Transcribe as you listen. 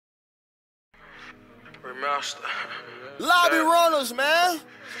Remaster. Lobby runners, man.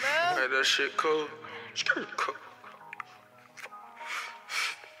 Hey, that shit cool.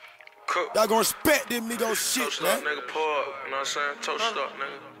 Cool. Y'all gonna respect them nigga shit, Toast man. up, nigga, pour up. You know what I'm saying? Toast up,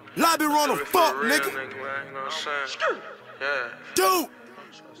 nigga. Lobby runner, fuck, Real, nigga. Man, you know what I'm saying? Yeah. Dude.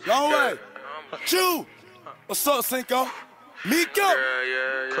 Long way. Chew. What's up, Cinco? Miko.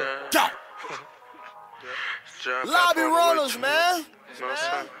 Yeah. Lobby runners, man. You know what I'm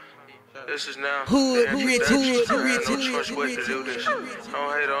saying? This is now. Hood, rich. No choice but to do this.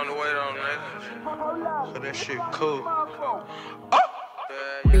 Don't hate on the way on, nigga. So that shit cool.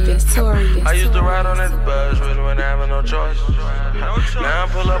 Victorious. I used to ride on that bus really when having no choice. Now I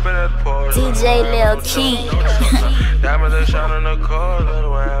pull up in that Porsche. DJ Lil Key. Diamonds they shine in the car, really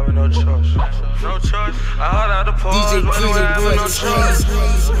when having no choice. No choice. I hot out the Porsche, really when having no choice.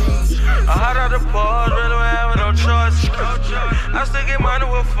 I hot out the Porsche, really when having no choice. I still get money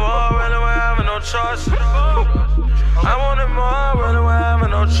with four, really when having no choice. I want it more, really when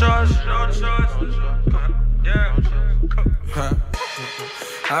having no choice. Yeah.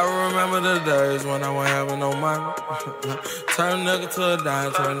 I remember the days when I wasn't having no money. Turn a nigga to a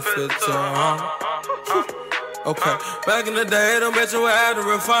dime, turn a fit to a hundred. Okay, back in the day, them bitches would have to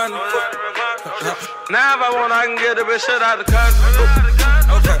refund it. Now if I want, I can get the bitch shit out the country.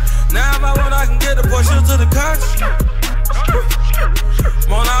 Okay, now if I want, I can get the boy shit to the country.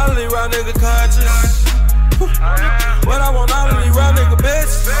 Want all of these round nigga conscious. When I want all of these round nigga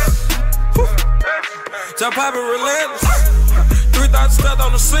bitches. Jump poppin' relentless. 3,000 stuff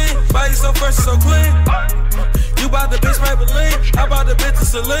on the scene, body so fresh and so clean. You bought the bitch Maybelline, I bought the bitch to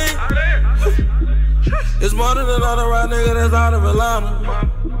Celine. It's more than another right nigga that's out of Atlanta.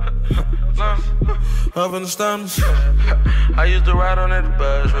 Up in the stomachs. I used to ride on that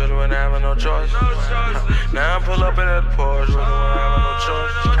bus, really when having no choice. Now I pull up in that Porsche, really when having no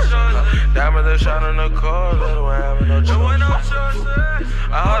choice. Diamonds they shine in the car, really when having no choice.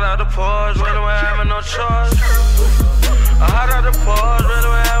 I hot out the Porsche, really when having no choice. I hot out the Porsche, really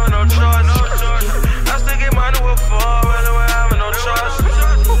when having no choice. I still get money with four, really when having no choice.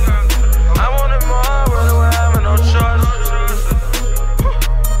 I want it more, really when having no choice.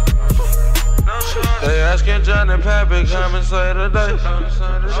 They asking Johnny Pappy, come and say today.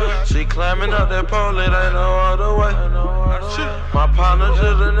 She climbing up that pole, it ain't no other way. My partner just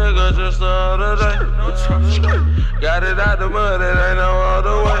a nigga just the other day. Got it out the mud, it ain't no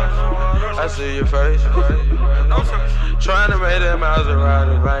other way. I see your face. Trying to make that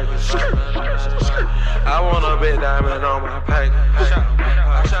Maserati bank. I want a big diamond on my pack.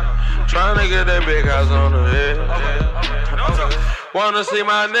 Trying to get that big house on the head. Wanna see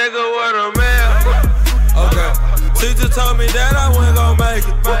my nigga with a man. Okay. Teacher told me that I wasn't gon' make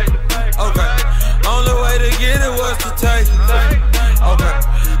it. Okay. Only way to get it was to take it. Okay.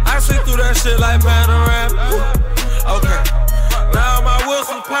 I see through that shit like panorama. Okay. Now my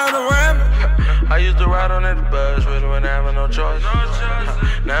Wilson panorama. I used to ride on that bus, really when having no choice.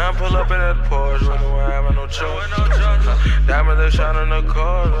 Now I pull up in that Porsche, really when having no choice. Diamonds they shine in the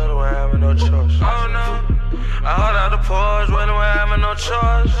car, really when having no choice. I hot out the Porsche, really when having no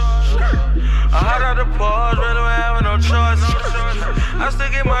choice. I hot out the Porsche, really when having no choice. I still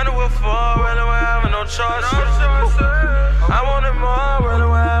get money with four, really when having no choice. I want it more, really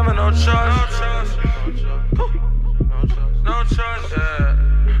when having no choice. No choice, yeah.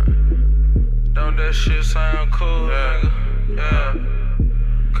 Don't that shit sound cool, nigga? Yeah.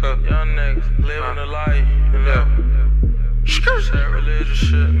 Cool. Young niggas living the life, you know. That religious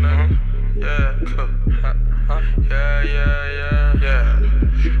shit, nigga. Yeah, cool. Yeah.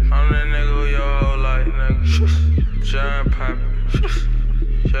 I'm that nigga who your whole life, nigga. John Poppy.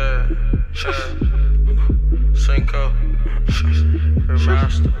 Yeah. Cinco.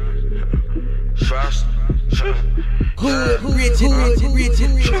 Remaster. Hood, rich.